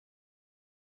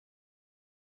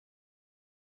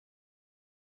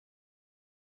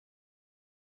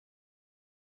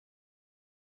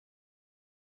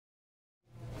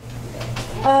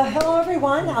Hello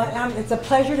everyone, it's a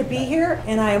pleasure to be here,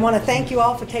 and I want to thank you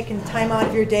all for taking time out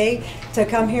of your day to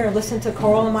come here and listen to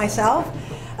Coral and myself.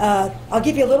 I'll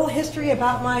give you a little history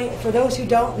about for those who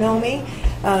don't know me.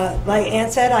 Like Ann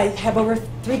said, I have over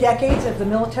 3 decades of the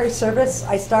military service.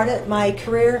 I started my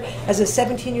career as a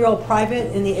 17-year-old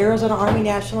private in the Arizona Army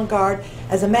National Guard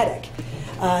as a medic.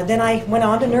 Then I went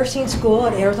on to nursing school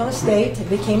at Arizona State and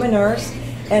became a nurse,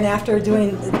 and after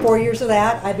doing 4 years of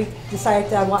that, I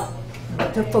decided I want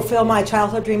to fulfill my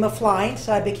childhood dream of flying,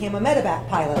 so I became a medevac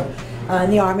pilot in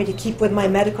the Army to keep with my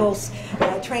medical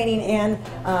training and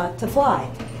to fly.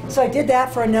 So I did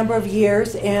that for a number of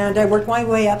years, and I worked my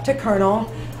way up to colonel.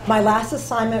 My last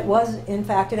assignment was, in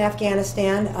fact, in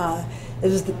Afghanistan. It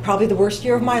was probably the worst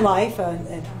year of my life,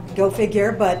 go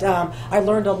figure, but I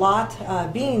learned a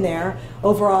lot being there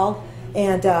overall.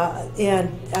 And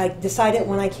I decided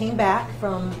when I came back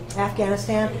from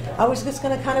Afghanistan, I was just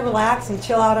going to kind of relax and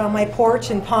chill out on my porch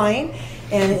and pine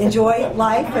and enjoy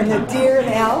life and the deer and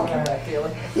elk.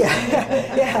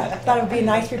 Yeah, thought it would be a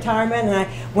nice retirement, and I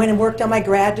went and worked on my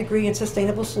grad degree in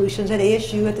sustainable solutions at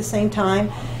ASU at the same time.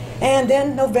 And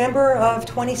then November of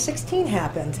 2016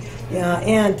 happened,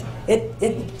 and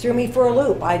it threw me for a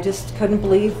loop. I just couldn't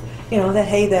believe, that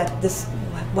hey,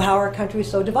 how our country is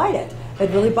so divided. It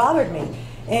really bothered me.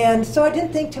 And so I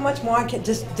didn't think too much more. I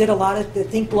just did a lot of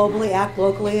think globally, act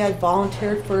locally. I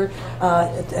volunteered for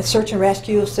a search and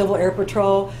rescue, Civil Air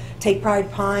Patrol, Take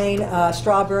Pride Pine,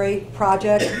 Strawberry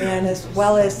Project, and as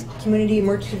well as Community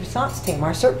Emergency Response Team,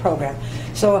 our CERT program.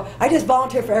 So I just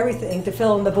volunteered for everything to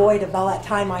fill in the void of all that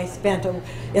time I spent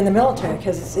in the military,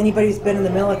 because anybody who's been in the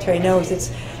military knows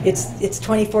it's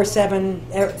 24/7,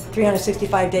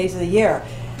 365 days of the year.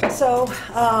 So.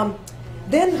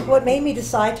 Then what made me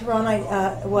decide to run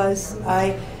was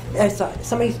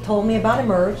somebody told me about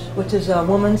Emerge, which is a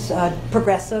woman's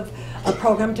progressive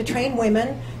program to train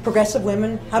women, progressive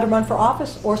women, how to run for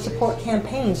office or support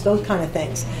campaigns, those kind of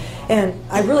things. And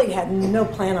I really had no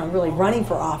plan on really running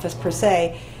for office per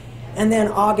se. And then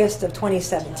August of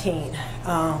 2017,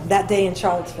 that day in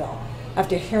Charlottesville,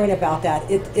 after hearing about that,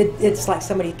 it's like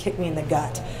somebody kicked me in the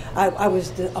gut. I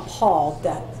was appalled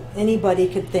that anybody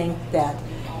could think that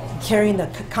carrying the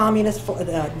communist,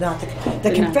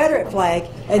 the Confederate flag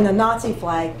and the Nazi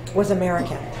flag was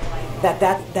American.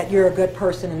 That you're a good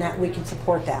person and that we can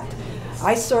support that.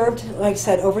 I served, like I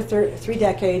said, over 3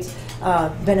 decades,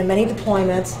 been in many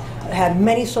deployments, had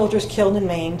many soldiers killed and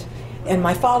maimed, and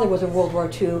my father was a World War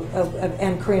II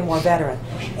and Korean War veteran.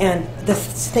 And to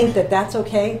think that that's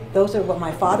okay, those are what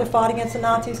my father fought against the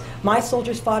Nazis, my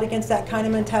soldiers fought against that kind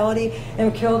of mentality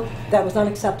and were killed, that was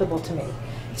unacceptable to me.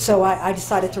 So I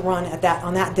decided to run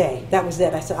on that day. That was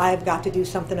it. I said, I have got to do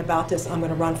something about this. I'm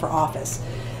going to run for office.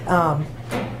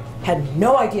 Had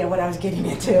no idea what I was getting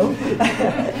into.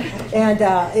 And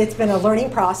it's been a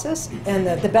learning process. And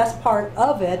the best part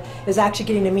of it is actually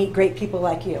getting to meet great people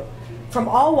like you from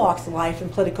all walks of life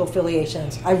and political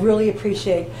affiliations. I really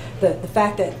appreciate the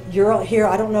fact that you're here.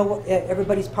 I don't know what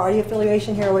everybody's party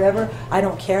affiliation here or whatever. I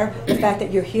don't care. The fact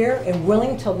that you're here and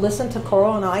willing to listen to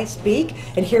Coral and I speak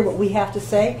and hear what we have to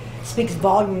say speaks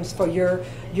volumes for your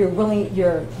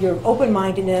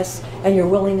open-mindedness and your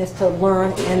willingness to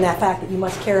learn, and that fact that you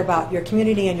must care about your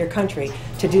community and your country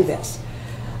to do this.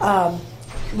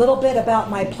 Little bit about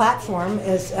my platform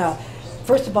is,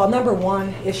 first of all, number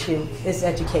one issue is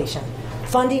education.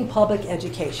 Funding public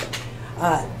education.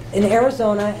 In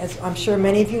Arizona, as I'm sure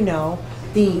many of you know,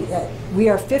 we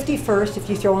are 51st, if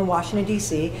you throw in Washington,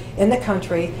 D.C., in the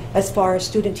country as far as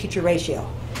student-teacher ratio.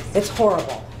 It's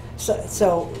horrible.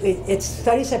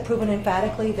 Studies have proven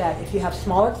emphatically that if you have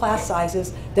smaller class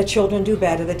sizes, the children do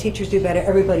better, the teachers do better,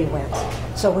 everybody wins.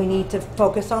 So we need to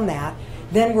focus on that.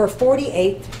 Then we're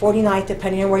 48th, 49th,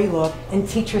 depending on where you look, in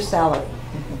teacher salary.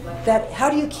 How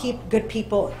do you keep good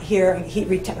people here,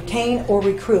 retain or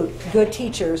recruit good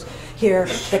teachers here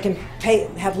that can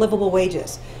have livable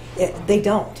wages? They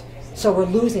don't. So we're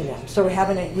losing them. So we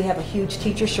have a huge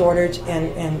teacher shortage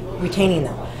and retaining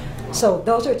them. So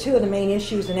those are two of the main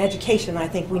issues in education. I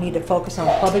think we need to focus on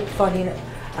public funding,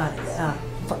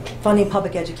 funding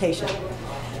public education.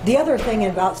 The other thing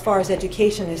about, as far as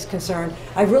education is concerned,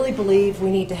 I really believe we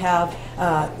need to have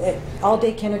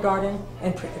all-day kindergarten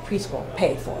and preschool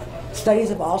paid for. Studies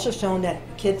have also shown that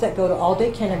kids that go to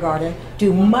all-day kindergarten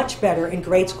do much better in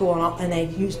grade school, and they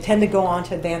tend to go on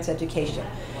to advanced education.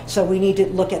 So we need to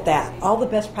look at that. All the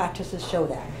best practices show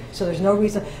that. So there's no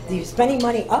reason. Spending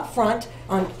money up front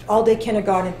on all-day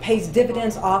kindergarten pays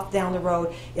dividends off down the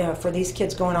road for these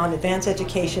kids going on to advanced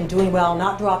education, doing well,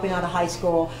 not dropping out of high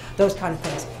school, those kind of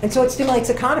things. And so it stimulates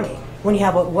economy when you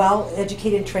have a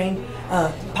well-educated, trained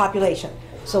population.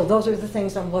 So those are the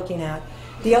things I'm looking at.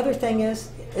 The other thing is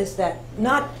that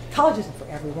not college isn't for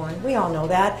everyone. We all know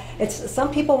that.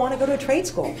 Some people want to go to a trade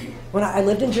school. When I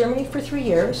lived in Germany for 3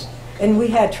 years, and we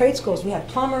had trade schools. We had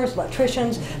plumbers,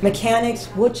 electricians, mechanics,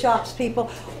 wood shops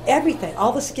people, everything,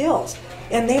 all the skills,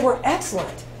 and they were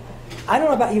excellent. I don't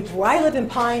know about you, where I live in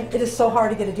Pine, it is so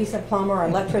hard to get a decent plumber or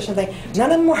electrician thing.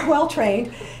 None of them are well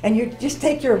trained, and you just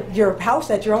take your house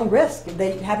at your own risk,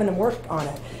 having them work on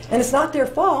it. And it's not their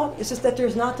fault, it's just that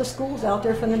there's not the schools out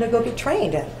there for them to go get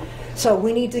trained in. So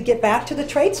we need to get back to the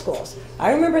trade schools.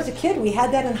 I remember as a kid, we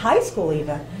had that in high school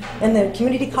even, and the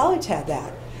community college had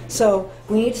that. So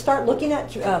we need to start looking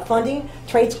at funding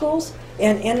trade schools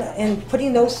and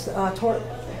putting those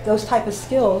type of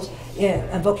skills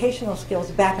and vocational skills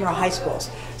back in our high schools.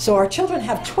 So our children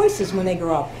have choices when they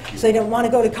grow up. So they don't want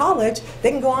to go to college,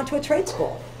 they can go on to a trade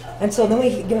school. And so then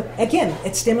again,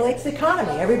 it stimulates the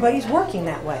economy. Everybody's working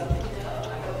that way.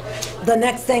 The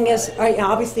next thing is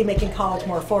obviously making college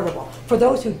more affordable. For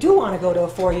those who do want to go to a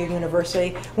four-year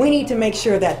university, we need to make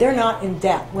sure that they're not in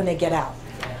debt when they get out.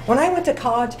 When I went to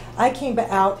college, I came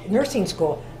out nursing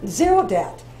school, zero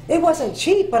debt. It wasn't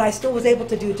cheap, but I still was able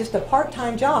to do just a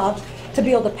part-time job to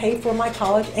be able to pay for my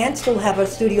college and still have a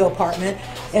studio apartment.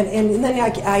 And then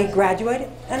I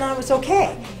graduated, and I was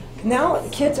okay. Now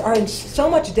kids are in so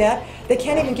much debt, they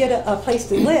can't even get a place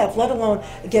to live, let alone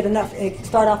get enough,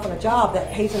 start off on a job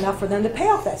that pays enough for them to pay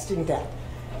off that student debt.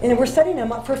 And we're setting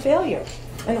them up for failure.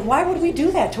 And why would we do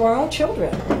that to our own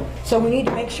children? So we need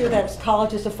to make sure that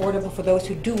college is affordable for those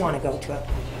who do want to go to it.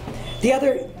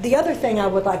 The other thing I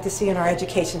would like to see in our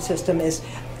education system is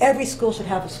every school should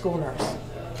have a school nurse.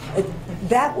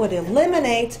 That would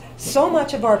eliminate so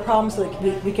much of our problems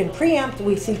that we can preempt.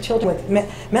 We see children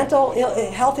with mental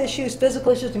health issues,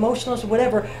 physical issues, emotional issues,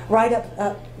 whatever, right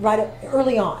up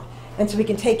early on. And so we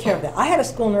can take care of that. I had a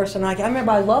school nurse, and I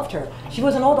remember I loved her. She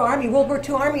was an old Army, World War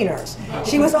II Army nurse.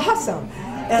 She was awesome.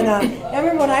 And I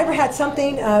remember when I ever had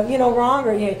something, wrong,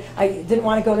 or I didn't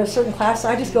want to go to a certain class, so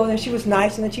I just go there. She was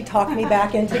nice, and then she talked me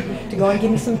back into to go and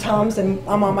give me some Tums, and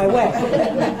I'm on my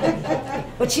way.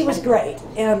 But she was great.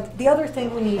 And the other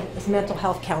thing we need is mental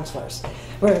health counselors.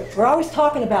 We're always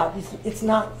talking about it's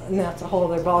not, and that's a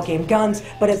whole other ballgame, guns,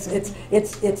 but it's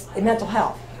mental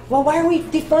health. Well, why are we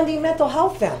defunding mental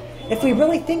health then? If we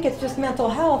really think it's just mental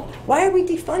health, why are we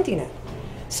defunding it?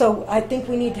 So I think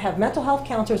we need to have mental health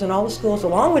counselors in all the schools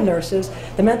along with nurses.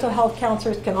 The mental health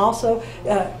counselors can also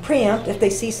preempt if they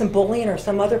see some bullying or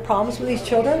some other problems with these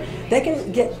children. They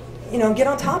can get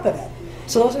on top of it.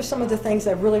 So those are some of the things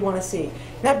I really want to see.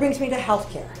 And that brings me to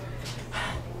health care.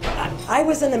 I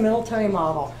was in the military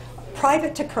model,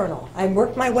 private to colonel. I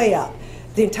worked my way up.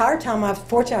 The entire time I was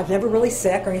fortunate, I was never really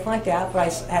sick or anything like that, but I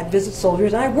had visit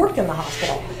soldiers and I worked in the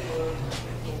hospital.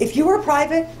 If you were a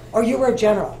private or you were a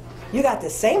general, you got the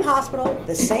same hospital,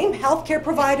 the same healthcare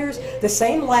providers, the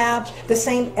same labs, the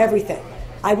same everything.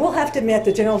 I will have to admit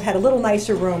the generals had a little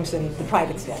nicer rooms than the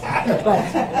privates did,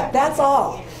 but that's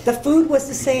all. The food was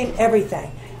the same,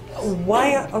 everything.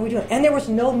 Why are we doing it? And there was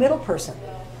no middle person.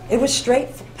 It was straight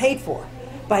paid for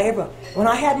by everyone. When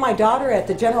I had my daughter at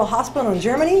the General Hospital in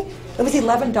Germany, it was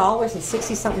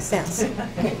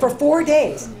 $11.60 for 4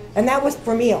 days. And that was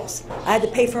for meals. I had to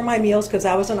pay for my meals because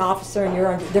I was an officer and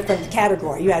you're in a different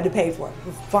category. You had to pay for it.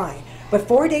 Fine. But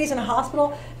 4 days in a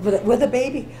hospital with a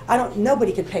baby,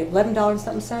 nobody could pay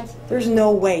 $11.something. There's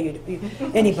no way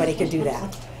anybody could do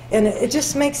that. And it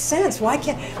just makes sense. Why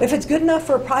can't, if it's good enough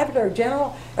for a private or a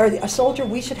general or a soldier,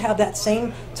 we should have that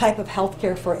same type of health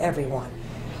care for everyone.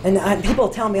 And people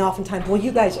tell me oftentimes, well,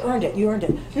 you guys earned it, you earned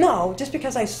it. No, just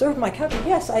because I served my country,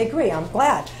 yes, I agree, I'm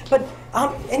glad. But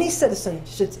any citizen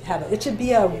should have it. It should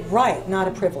be a right, not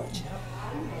a privilege.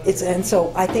 And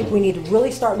so I think we need to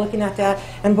really start looking at that.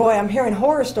 And boy, I'm hearing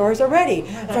horror stories already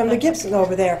from the Gibson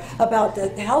over there about the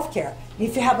health care.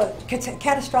 If you have a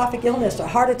catastrophic illness, a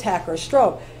heart attack or a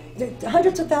stroke,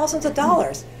 hundreds of thousands of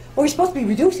dollars. Well, we're supposed to be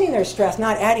reducing their stress,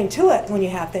 not adding to it when you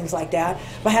have things like that,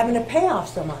 by having to pay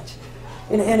off so much.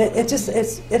 And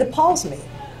it appalls me.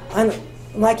 And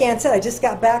like Ann said, I just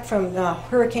got back from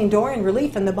Hurricane Dorian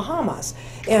relief in the Bahamas.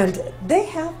 And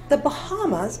the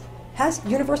Bahamas has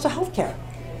universal health care.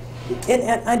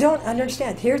 And I don't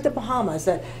understand. Here's the Bahamas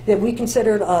that we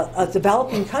considered a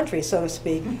developing country, so to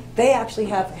speak. They actually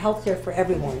have health care for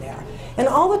everyone there. And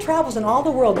all the travels in all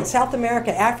the world, in South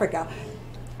America, Africa,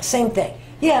 same thing.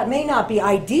 Yeah, it may not be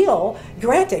ideal,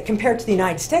 granted, compared to the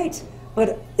United States,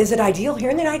 But is it ideal here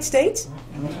in the United States?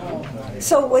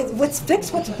 So let's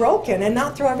fix what's broken and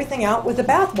not throw everything out with the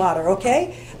bathwater,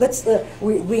 okay?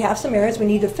 We have some areas we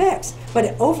need to fix.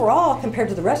 But overall, compared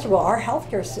to the rest of the world, our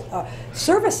healthcare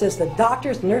services, the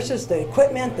doctors, nurses, the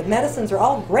equipment, the medicines are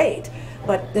all great,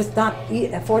 but it's not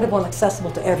affordable and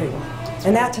accessible to everyone.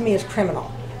 And that to me is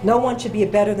criminal. No one should be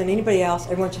better than anybody else.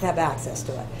 Everyone should have access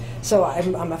to it. So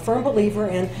I'm a firm believer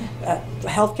in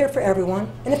healthcare for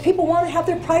everyone. And if people want to have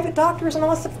their private doctors and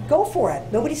all that stuff, go for it.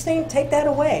 Nobody's saying take that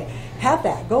away. Have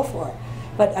that. Go for it.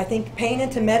 But I think paying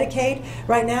into Medicaid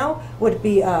right now would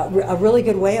be a really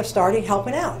good way of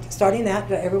helping out. Starting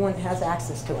that everyone has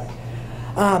access to it.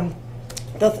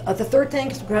 The third thing,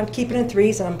 because I'm keeping in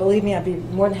threes, and believe me, I'd be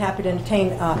more than happy to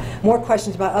entertain more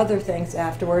questions about other things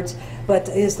afterwards, but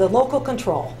is the local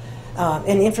control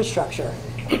and infrastructure.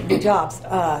 The jobs.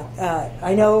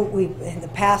 I know we in the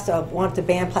past wanted to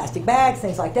ban plastic bags,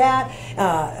 things like that.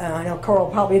 I know Coral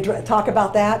will probably talk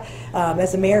about that.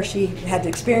 As a mayor, she had to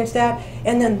experience that.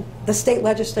 And then the state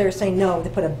legislators saying no, they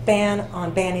put a ban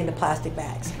on banning the plastic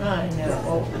bags. I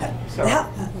know.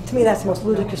 To me, that's the most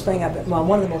ludicrous thing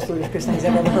one of the most ludicrous things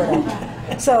I've ever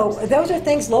heard of. So those are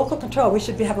things, local control. We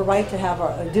should have a right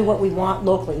to do what we want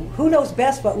locally. Who knows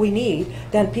best what we need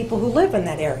than people who live in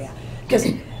that area? Because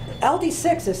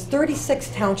LD-6 is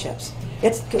 36 townships.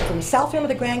 It's from south rim of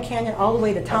the Grand Canyon all the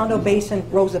way to Tondo Basin,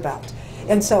 Roosevelt.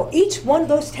 And so each one of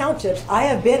those townships I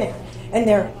have been in, and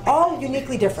they're all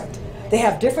uniquely different. They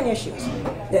have different issues.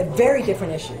 They have very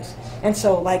different issues. And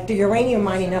so like the uranium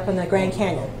mining up in the Grand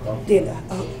Canyon,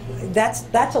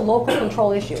 that's a local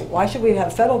control issue. Why should we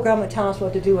have federal government telling us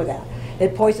what to do with that?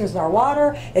 It poisons our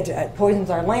water, it poisons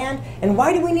our land, and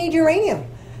why do we need uranium?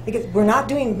 Because we're not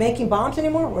making bombs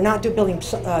anymore. We're not building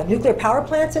nuclear power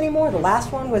plants anymore. The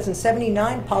last one was in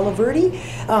 '79, Palo Verde,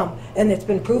 and it's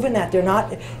been proven that they're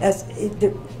not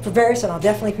for various. And I'll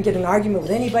definitely can get an argument with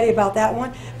anybody about that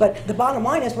one. But the bottom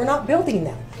line is we're not building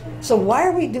them. So what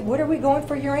are we going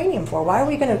for uranium for? Why are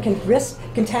we going to risk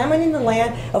contaminating the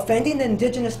land, offending the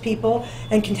indigenous people,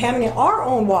 and contaminating our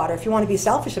own water, if you want to be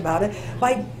selfish about it,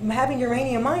 by having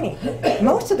uranium mining?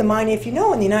 Most of the mining, if you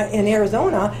know, in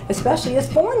Arizona, especially,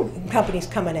 is foreign companies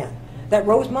coming in. That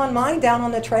Rosemont mine down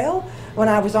on the trail, when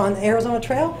I was on the Arizona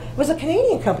Trail, was a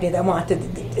Canadian company that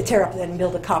wanted to tear up and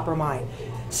build a copper mine.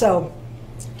 So.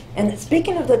 And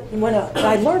speaking of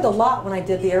I learned a lot when I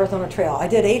did the Arizona Trail. I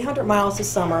did 800 miles this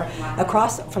summer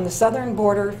across from the southern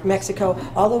border of Mexico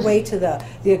all the way to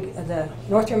the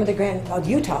north rim of the Grand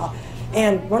Utah.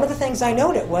 And one of the things I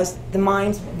noted was the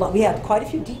mines. We had quite a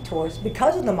few detours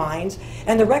because of the mines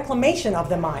and the reclamation of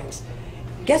the mines.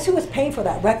 Guess who was paying for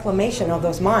that reclamation of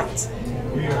those mines?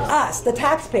 Us, the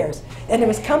taxpayers. And there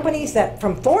was companies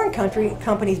from foreign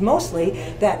companies mostly,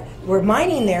 that were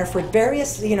mining there for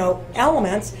various,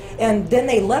 elements, and then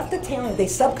they left the town, they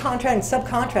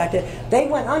subcontracted, they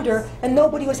went under, and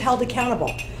nobody was held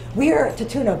accountable. We are to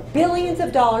tune of billions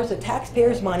of dollars of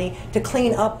taxpayers' money to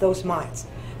clean up those mines.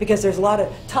 Because there's a lot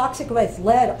of toxic waste,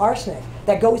 lead, arsenic,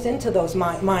 that goes into those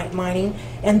mining,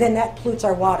 and then that pollutes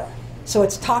our water. So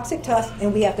it's toxic to us,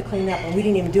 and we have to clean it up, and we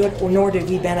didn't even do it, nor did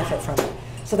we benefit from it.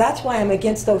 So that's why I'm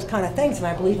against those kind of things, and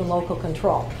I believe in local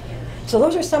control. So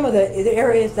those are some of the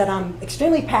areas that I'm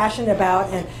extremely passionate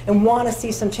about and want to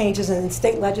see some changes in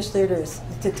state legislators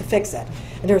to fix it.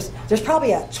 And there's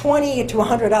probably 20 to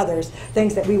 100 others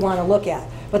things that we want to look at.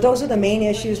 But those are the main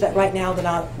issues that right now that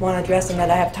I want to address and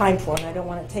that I have time for, and I don't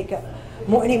want to take up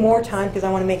any more time because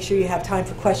I want to make sure you have time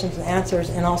for questions and answers,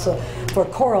 and also for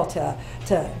Coral to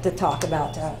talk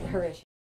about her issue.